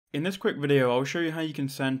In this quick video, I'll show you how you can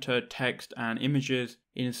center text and images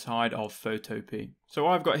inside of Photopea. So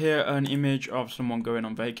I've got here an image of someone going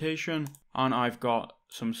on vacation, and I've got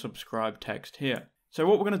some subscribed text here. So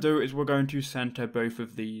what we're going to do is we're going to center both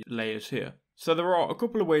of the layers here. So there are a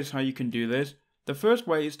couple of ways how you can do this. The first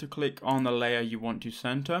way is to click on the layer you want to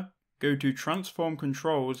center, go to Transform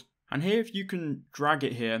Controls, and here if you can drag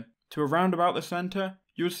it here to around about the center,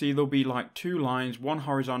 you'll see there'll be like two lines, one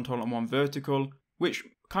horizontal and one vertical, which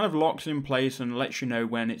kind of locks in place and lets you know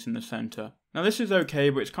when it's in the center. Now this is okay,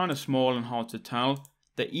 but it's kind of small and hard to tell.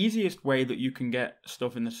 The easiest way that you can get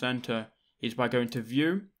stuff in the center is by going to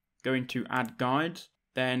View, going to Add Guides,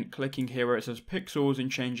 then clicking here where it says Pixels and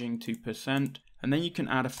changing to %, and then you can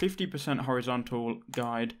add a 50% horizontal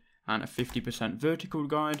guide and a 50% vertical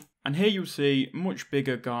guide. And here you'll see much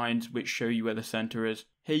bigger guides which show you where the center is.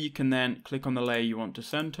 Here you can then click on the layer you want to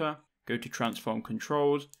center, go to Transform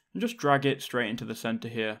Controls, and just drag it straight into the center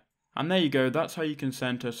here. And there you go, that's how you can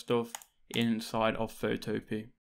center stuff inside of Photopea.